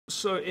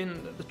So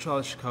in the trial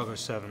of Chicago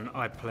 7,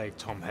 I played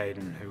Tom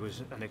Hayden, who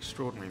was an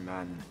extraordinary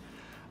man.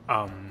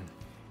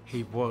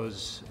 He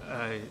was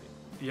a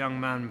young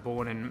man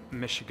born in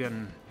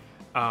Michigan.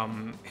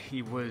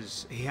 He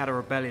had a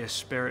rebellious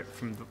spirit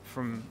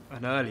from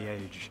an early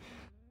age.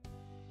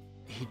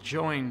 He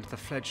joined the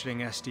fledgling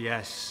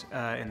SDS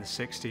in the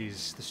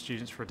 60s, the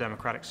Students for a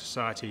Democratic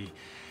Society,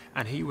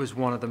 and he was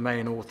one of the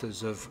main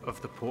authors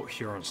of the Port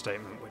Huron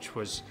Statement, which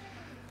was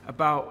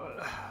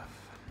about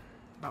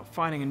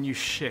finding a new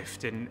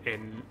shift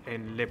in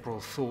liberal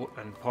thought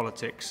and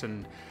politics,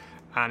 and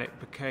it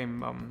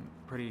became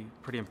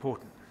pretty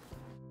important.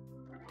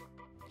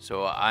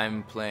 So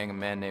I'm playing a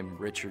man named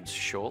Richard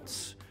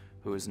Schultz,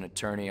 who is an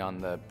attorney on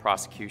the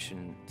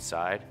prosecution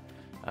side.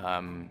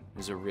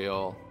 He's a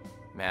real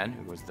man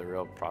who was the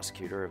real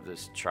prosecutor of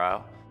this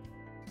trial.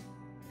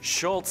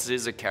 Schultz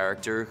is a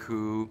character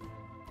who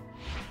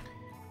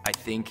I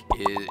think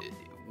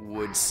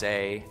would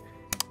say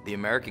the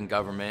American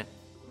government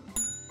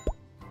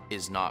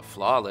is not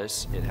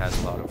flawless. It has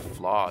a lot of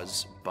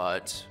flaws,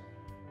 but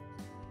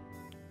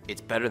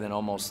it's better than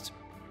almost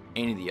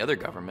any of the other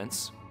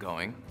governments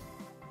going.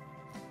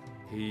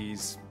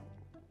 He's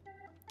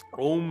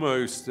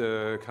almost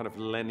a kind of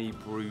Lenny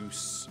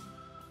Bruce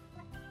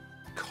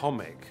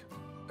comic.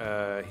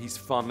 He's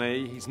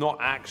funny. He's not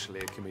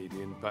actually a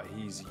comedian, but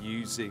he's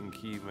using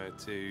humor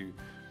to,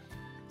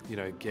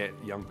 get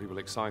young people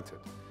excited.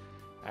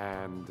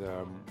 And,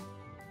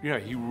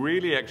 he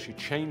really actually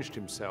changed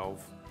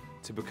himself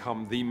to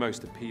become the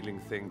most appealing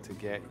thing to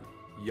get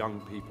young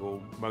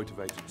people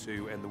motivated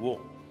to end the war.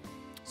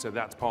 So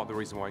that's part of the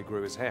reason why he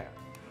grew his hair.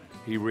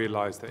 He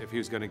realized that if he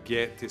was going to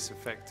get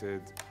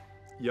disaffected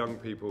young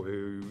people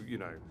who,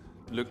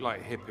 look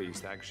like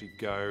hippies to actually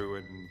go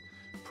and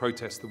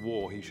protest the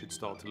war, he should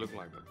start to look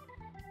like them.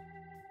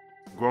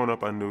 Growing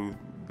up, I knew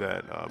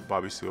that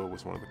Bobby Seale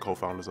was one of the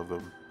co-founders of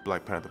the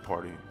Black Panther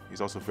Party.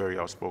 He's also very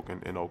outspoken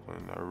in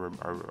Oakland.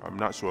 I'm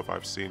not sure if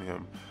I've seen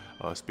him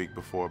speak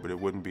before, but it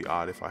wouldn't be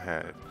odd if I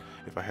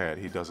had.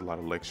 He does a lot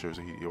of lectures,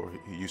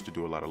 he used to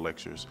do a lot of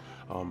lectures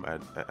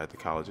at the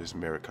colleges,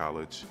 Merritt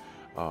College,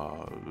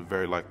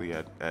 very likely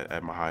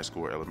at my high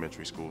school or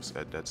elementary schools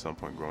at some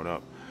point growing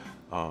up.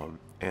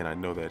 And I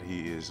know that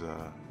he is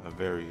a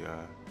very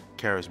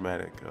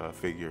charismatic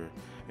figure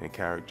and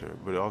character,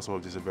 but also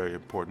just a very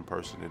important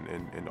person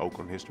in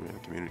Oakland history and the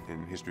community,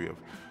 in history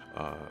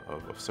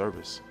of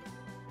service.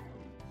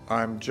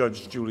 I'm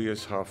Judge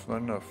Julius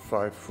Hoffman, a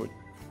 5'6"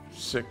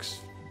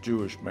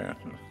 Jewish man,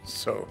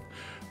 so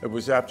it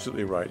was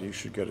absolutely right. He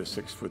should get a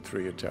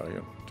 6'3"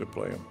 Italian to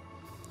play him.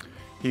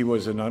 He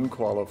was an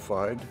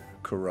unqualified,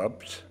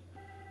 corrupt,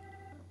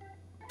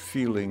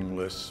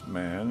 feelingless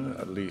man,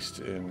 at least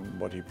in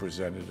what he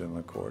presented in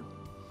the court.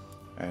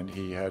 And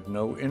he had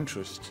no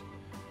interest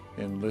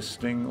in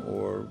listening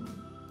or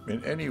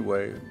in any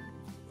way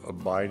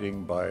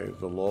abiding by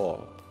the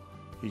law.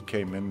 He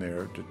came in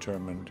there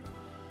determined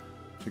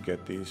to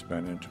get these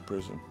men into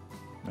prison,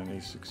 and he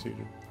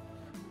succeeded.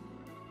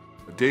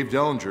 Dave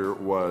Dellinger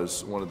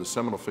was one of the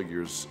seminal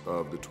figures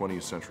of the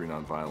 20th century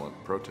nonviolent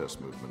protest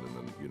movement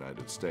in the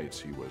United States.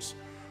 He was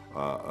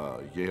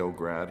a Yale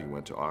grad, he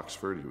went to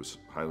Oxford, he was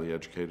highly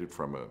educated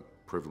from a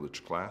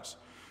privileged class,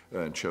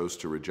 and chose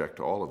to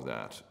reject all of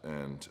that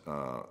and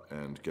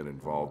get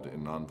involved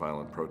in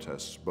nonviolent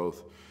protests,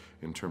 both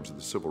in terms of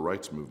the civil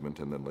rights movement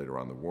and then later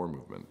on the war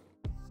movement.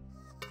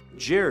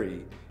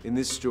 Jerry, in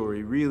this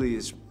story, really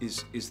is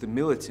the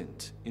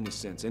militant, in a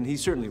sense, and he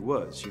certainly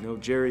was.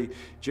 Jerry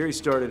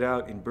started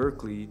out in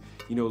Berkeley,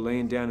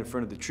 laying down in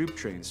front of the troop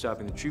train,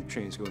 stopping the troop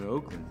trains going to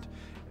Oakland,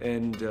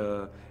 and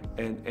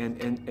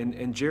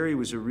Jerry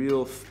was a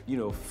real,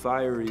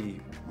 fiery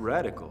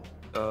radical,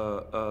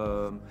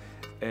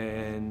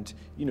 and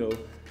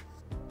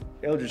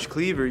Eldridge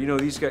Cleaver,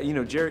 these guys,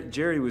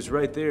 Jerry was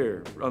right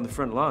there on the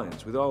front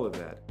lines with all of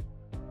that.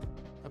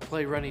 I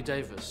play Rennie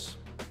Davis.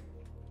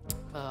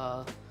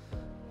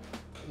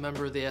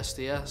 Member of the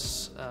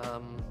SDS,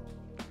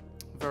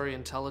 very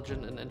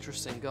intelligent and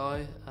interesting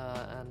guy,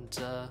 and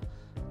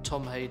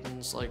Tom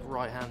Hayden's like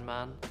right-hand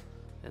man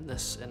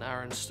in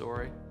Aaron's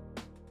story.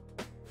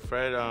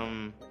 Fred,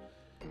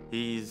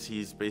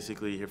 he's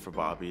basically here for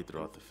Bobby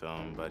throughout the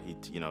film, but he,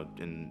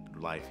 in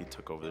life he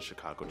took over the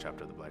Chicago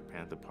chapter of the Black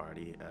Panther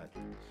Party at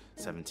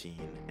 17,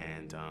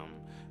 and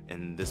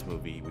in this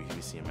movie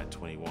we see him at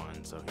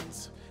 21, so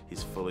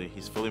he's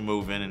fully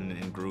moving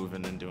and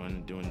grooving and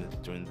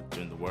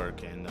doing the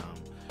work, and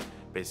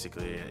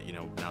basically,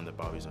 now that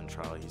Bobby's on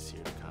trial, he's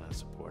here to kind of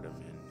support him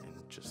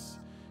and just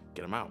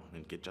get him out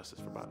and get justice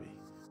for Bobby.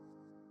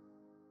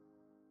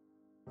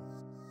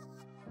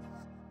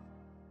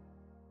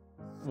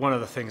 One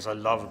of the things I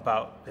love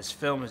about this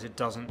film is it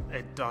doesn't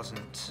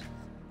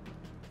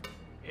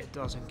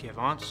give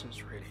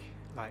answers, really.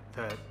 Like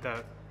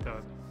the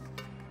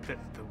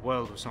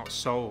world was not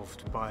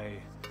solved by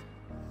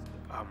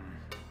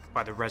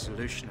the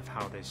resolution of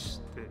how this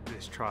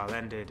trial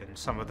ended, and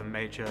some of the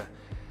major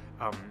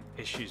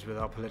issues with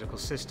our political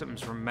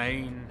systems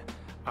remain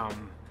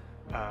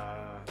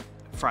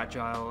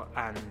fragile,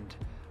 and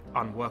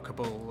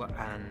unworkable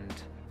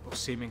or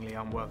seemingly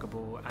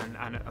unworkable,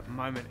 and a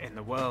moment in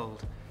the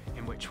world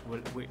in which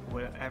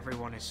where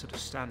everyone is sort of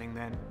standing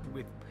there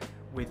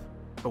with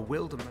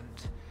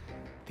bewilderment.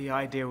 The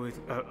idea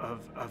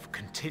of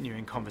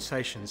continuing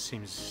conversations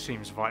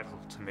seems vital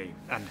to me,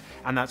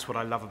 and that's what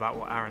I love about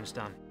what Aaron's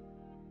done.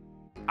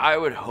 I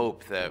would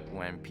hope that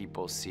when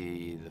people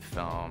see the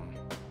film,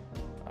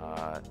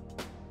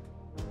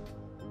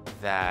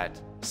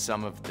 that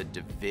some of the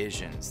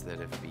divisions that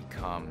have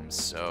become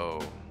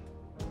so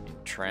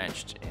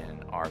entrenched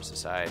in our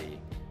society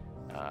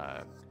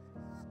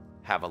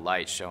have a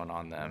light shown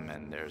on them,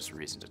 and there's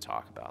reason to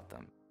talk about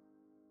them.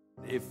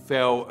 It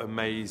felt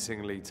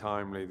amazingly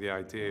timely, the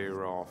idea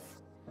of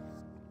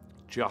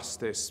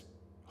justice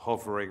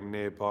hovering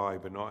nearby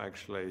but not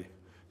actually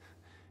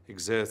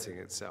exerting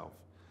itself.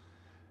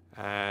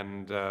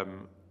 And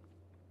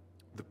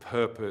the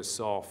purpose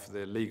of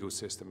the legal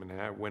system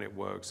and when it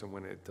works and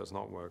when it does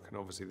not work. And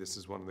obviously this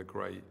is one of the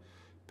great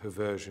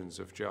perversions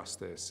of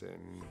justice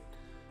in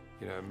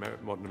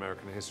modern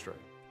American history.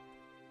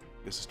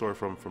 It's a story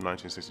from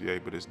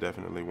 1968, but it's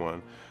definitely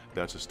one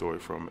that's a story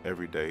from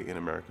every day in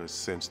America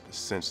since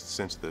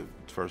the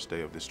first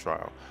day of this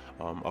trial,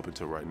 up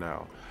until right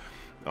now.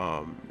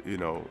 At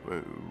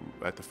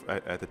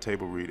the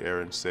table read,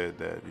 Aaron said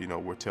that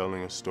we're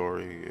telling a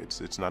story.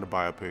 It's not a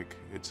biopic.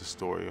 It's a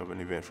story of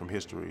an event from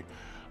history,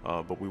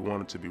 but we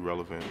want it to be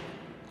relevant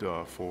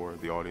for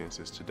the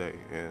audiences today,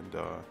 and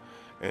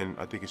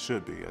I think it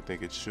should be. I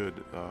think it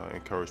should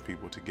encourage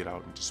people to get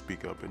out and to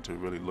speak up and to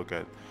really look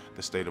at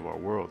the state of our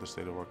world, the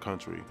state of our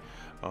country,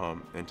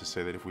 and to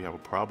say that if we have a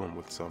problem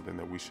with something,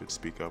 that we should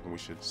speak up and we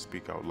should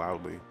speak out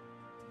loudly.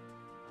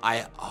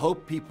 I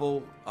hope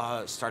people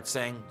start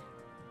saying,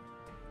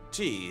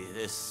 gee,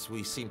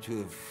 we seem to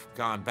have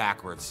gone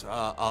backwards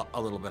a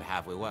little bit,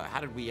 have we? Well, how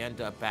did we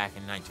end up back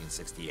in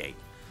 1968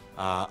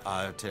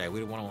 today? We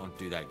don't want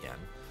to do that again.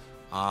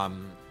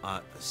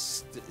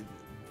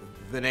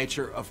 The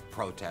nature of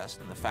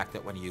protest and the fact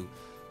that when you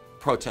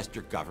protest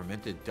your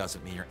government, it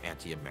doesn't mean you're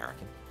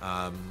anti-American.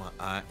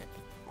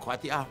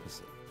 Quite the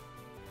opposite.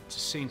 It's a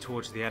scene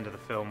towards the end of the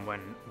film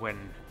when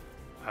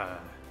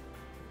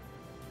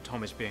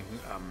Tom is being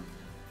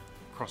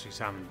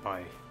cross-examined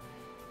by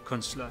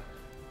Kunstler,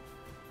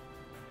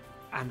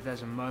 and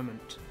there's a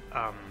moment,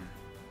 and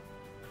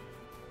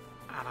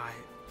I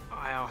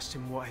asked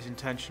him what his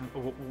intention,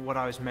 or what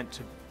I was meant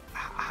to,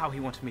 how he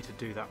wanted me to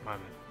do that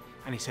moment,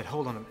 and he said,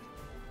 "Hold on a minute.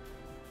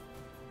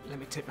 Let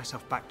me take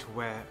myself back to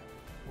where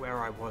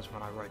I was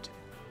when I wrote it."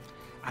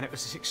 And it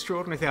was this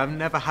extraordinary thing. I've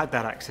never had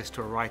that access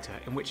to a writer,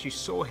 in which you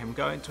saw him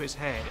go into his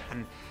head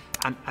and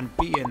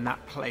be in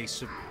that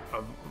place of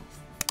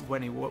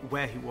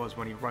where he was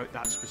when he wrote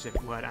that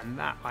specific word, and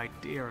that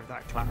idea of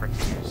that clarity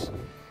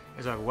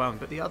is overwhelming.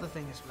 But the other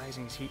thing that's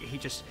amazing is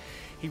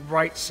he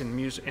writes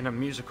in a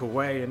musical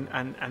way,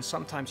 and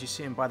sometimes you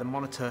see him by the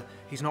monitor.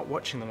 He's not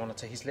watching the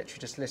monitor. He's literally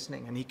just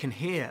listening, and he can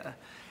hear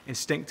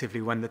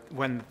instinctively when the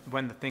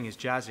thing is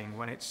jazzing,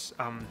 when it's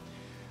riffing,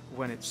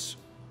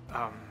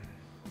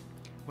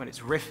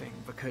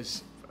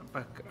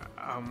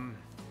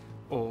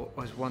 or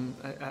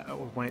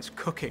when it's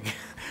cooking,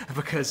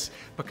 because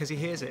he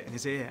hears it in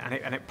his ear,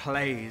 and it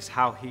plays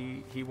how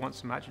he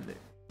once imagined it.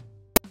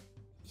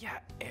 Yeah,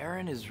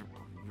 Aaron is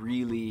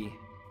really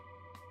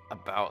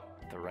about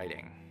the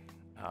writing,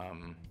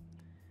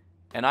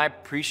 and I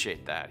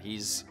appreciate that.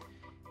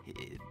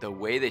 The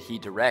way that he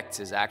directs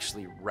is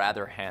actually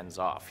rather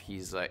hands-off.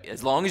 He's like,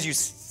 as long as you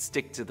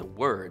stick to the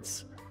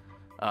words,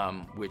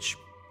 which,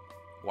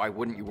 why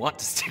wouldn't you want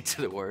to stick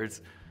to the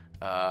words?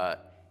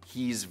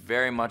 He's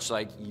very much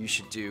like, you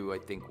should do, I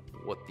think,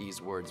 what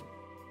these words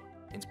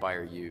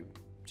inspire you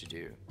to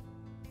do.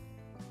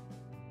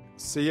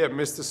 So yeah,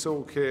 Mr.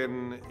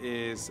 Sorkin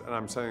is, and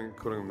I'm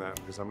calling him that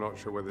because I'm not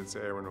sure whether it's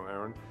Aaron or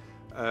Aaron,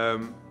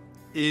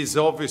 is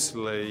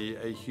obviously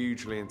a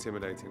hugely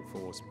intimidating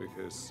force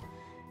because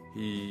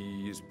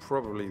he is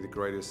probably the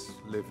greatest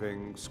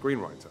living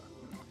screenwriter.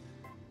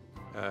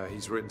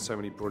 He's written so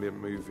many brilliant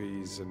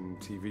movies and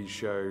TV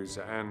shows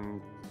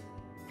and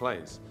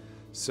plays.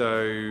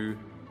 So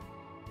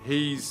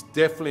he's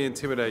definitely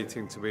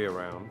intimidating to be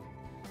around.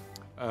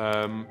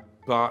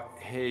 But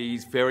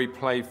he's very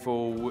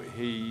playful.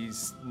 He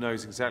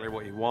knows exactly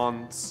what he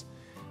wants.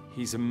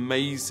 He's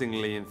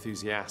amazingly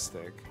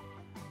enthusiastic.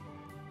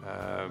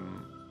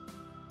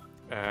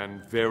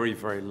 And very,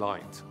 very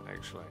light,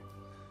 actually.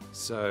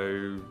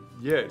 So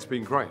yeah, it's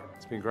been great.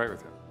 It's been great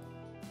with him.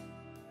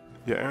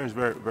 Yeah, Aaron's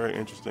very, very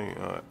interesting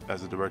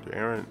as a director.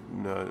 Aaron,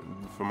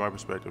 from my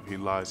perspective, he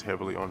lies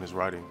heavily on his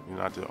writing.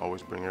 Not to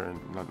always bring Aaron,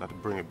 not to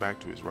bring it back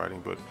to his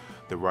writing, but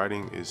the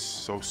writing is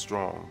so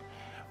strong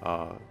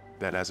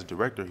that as a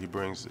director, he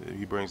brings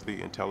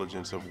the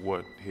intelligence of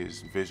what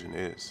his vision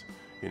is.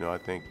 I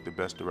think the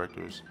best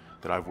directors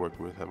that I've worked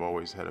with have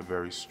always had a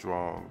very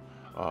strong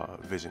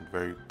vision,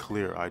 very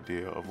clear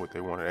idea of what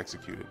they want to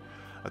execute it.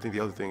 I think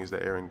the other thing is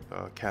that Aaron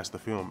cast the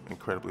film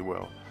incredibly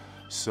well.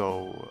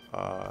 So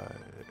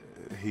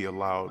he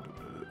allowed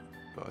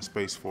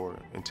space for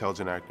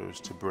intelligent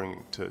actors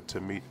to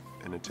meet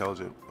an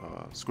intelligent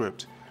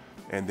script,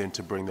 and then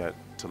to bring that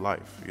to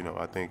life. You know,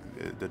 I think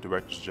the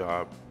director's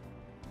job,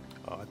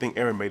 I think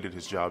Aaron made it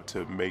his job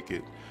to make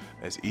it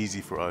as easy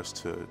for us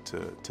to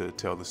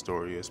tell the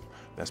story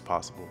as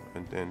possible,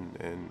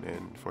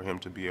 and for him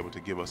to be able to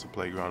give us a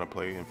playground to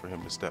play and for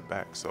him to step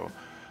back. So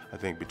I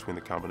think between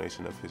the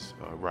combination of his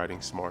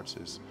writing smarts,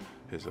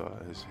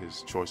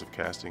 his choice of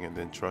casting, and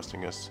then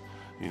trusting us,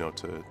 you know,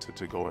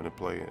 to go in and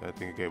play, I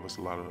think it gave us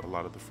a lot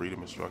of the freedom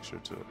and structure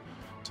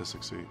to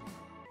succeed.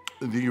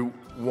 You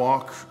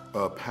walk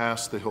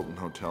past the Hilton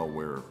Hotel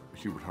where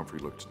Hubert Humphrey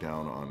looked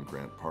down on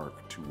Grant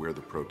Park to where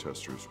the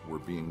protesters were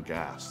being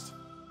gassed.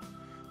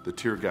 The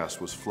tear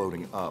gas was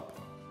floating up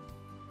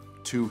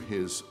to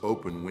his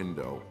open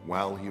window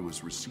while he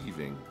was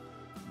receiving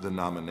the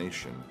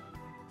nomination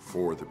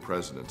for the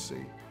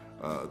presidency,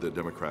 the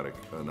Democratic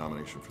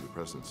nomination for the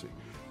presidency.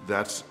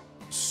 That's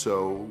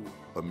so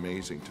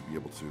amazing to be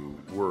able to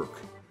work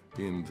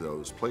in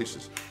those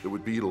places. It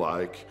would be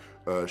like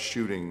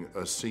shooting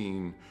a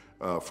scene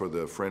for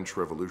the French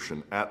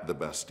Revolution at the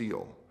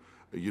Bastille.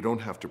 You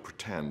don't have to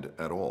pretend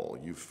at all.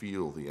 You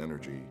feel the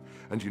energy,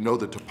 and you know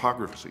the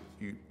topography.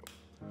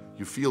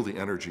 You feel the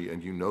energy,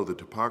 and you know the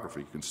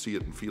topography. You can see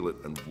it and feel it,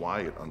 and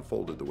why it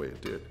unfolded the way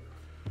it did.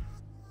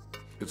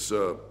 It's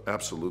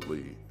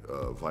absolutely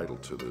vital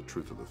to the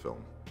truth of the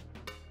film.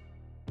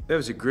 That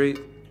was a great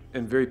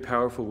and very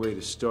powerful way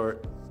to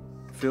start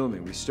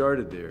filming. We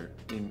started there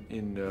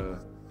in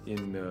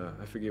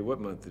I forget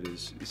what month it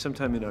is,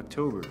 sometime in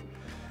October.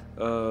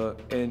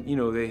 And you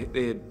know,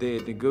 they had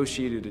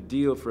negotiated a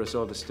deal for us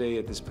all to stay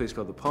at this place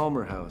called the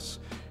Palmer House,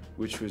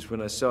 which was,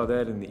 when I saw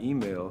that in the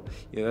email,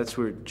 you know, that's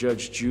where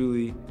Judge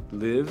Julie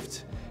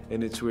lived,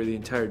 and it's where the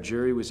entire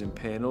jury was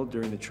impaneled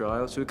during the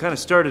trial. So it kind of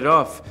started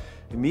off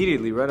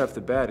immediately, right off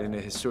the bat, in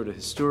a sort of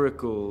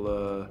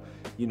historical,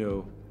 you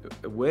know,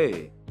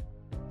 way.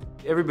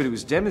 Everybody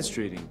was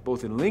demonstrating,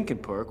 both in Lincoln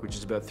Park, which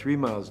is about 3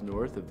 miles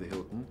north of the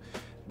Hilton.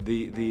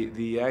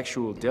 The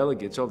actual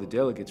delegates, all the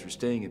delegates were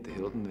staying at the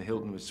Hilton. The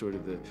Hilton was sort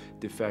of the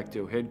de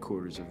facto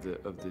headquarters of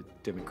the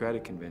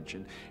Democratic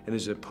Convention. And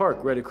there's a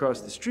park right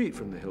across the street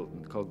from the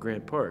Hilton called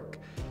Grant Park,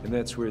 and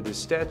that's where this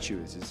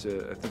statue is. It's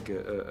I think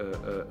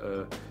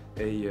a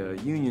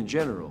Union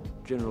General,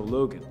 General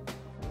Logan.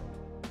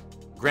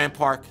 Grant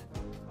Park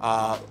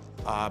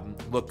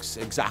looks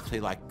exactly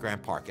like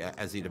Grant Park,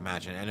 as you'd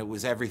imagine, and it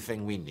was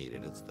everything we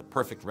needed. It's the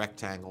perfect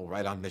rectangle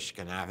right on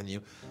Michigan Avenue.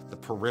 The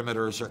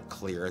perimeters are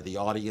clear. The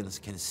audience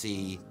can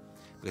see,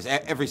 because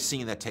every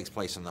scene that takes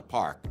place in the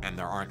park, and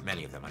there aren't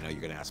many of them. I know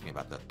you're going to ask me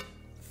about the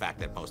fact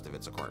that most of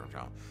it's a courtroom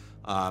drama.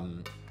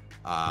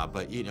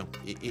 But you know,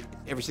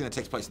 every scene that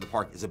takes place in the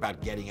park is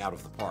about getting out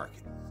of the park.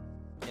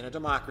 In a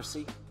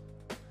democracy,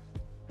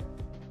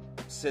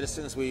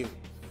 citizens, we've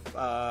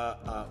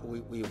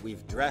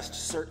dressed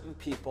certain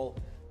people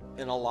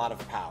in a lot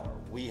of power.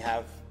 We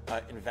have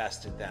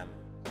invested them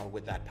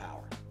with that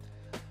power.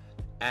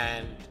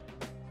 And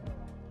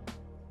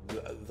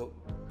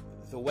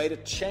the way to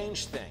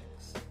change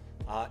things,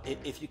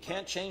 if you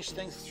can't change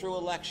things through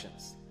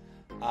elections,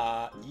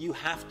 you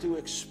have to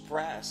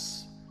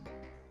express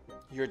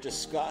your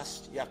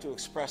disgust, you have to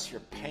express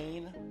your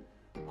pain,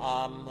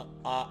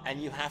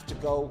 and you have to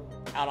go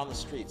out on the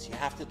streets. You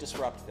have to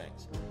disrupt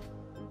things.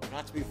 You don't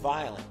have to be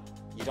violent.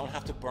 You don't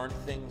have to burn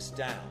things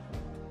down.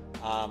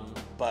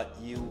 But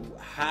you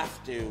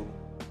have to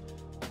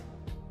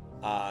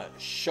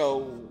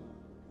show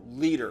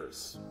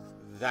leaders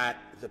that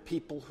the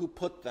people who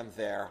put them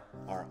there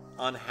are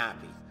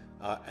unhappy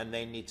and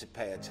they need to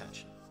pay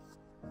attention.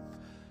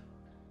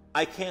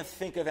 I can't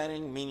think of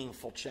any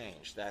meaningful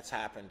change that's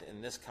happened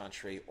in this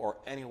country or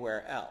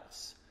anywhere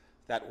else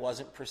that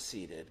wasn't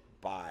preceded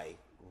by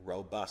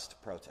robust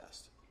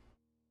protest.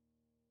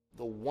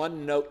 The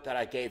one note that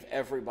I gave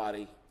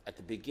everybody at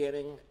the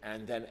beginning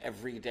and then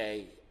every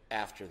day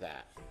after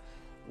that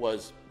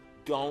was,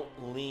 don't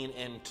lean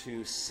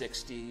into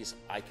 60s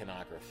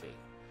iconography.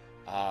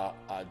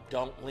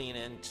 Don't lean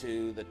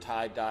into the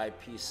tie-dye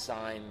peace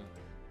sign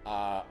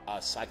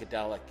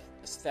psychedelic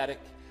aesthetic,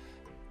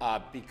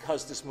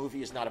 because this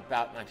movie is not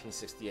about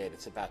 1968,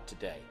 it's about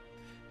today.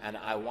 And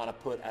I want to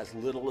put as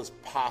little as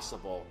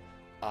possible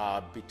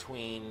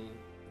between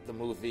the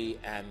movie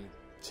and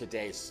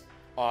today's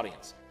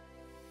audience.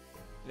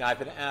 Now, I've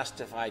been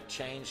asked if I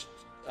changed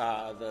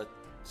the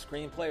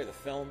screenplay or the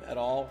film at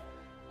all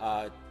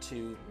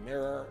to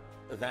mirror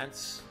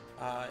events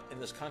in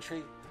this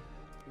country.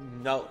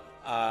 No.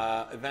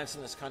 Events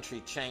in this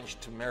country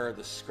changed to mirror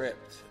the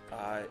script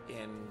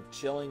in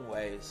chilling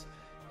ways,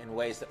 in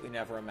ways that we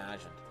never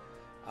imagined.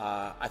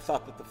 I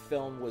thought that the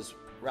film was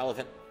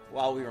relevant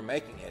while we were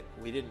making it.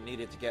 We didn't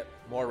need it to get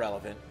more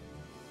relevant.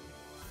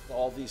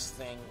 All these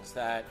things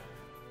that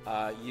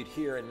you'd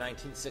hear in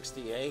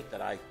 1968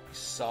 that I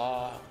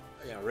saw,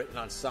 written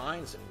on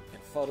signs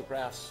and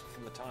photographs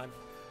from the time.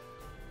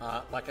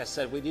 Like I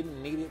said, we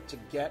didn't need it to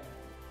get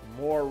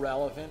more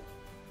relevant,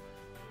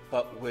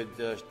 but with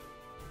the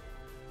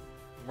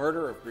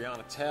murder of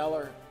Breonna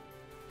Taylor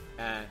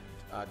and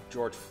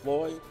George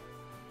Floyd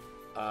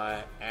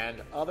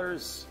and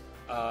others,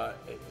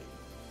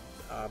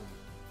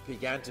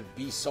 began to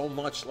be so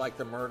much like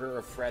the murder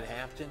of Fred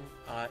Hampton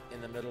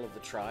in the middle of the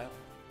trial.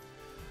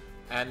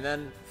 And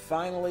then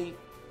finally,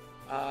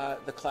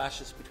 the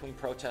clashes between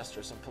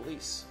protesters and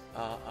police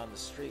on the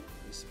street,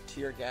 use of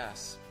tear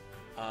gas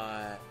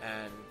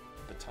and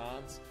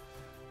batons.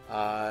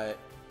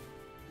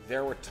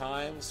 There were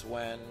times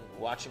when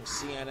watching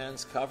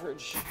CNN's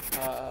coverage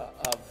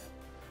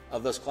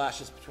of those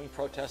clashes between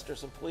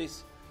protesters and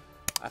police,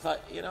 I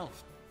thought, you know,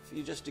 if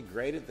you just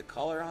degraded the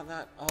color on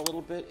that a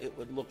little bit, it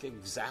would look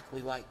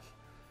exactly like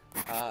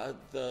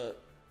the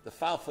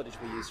file footage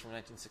we used from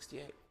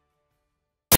 1968.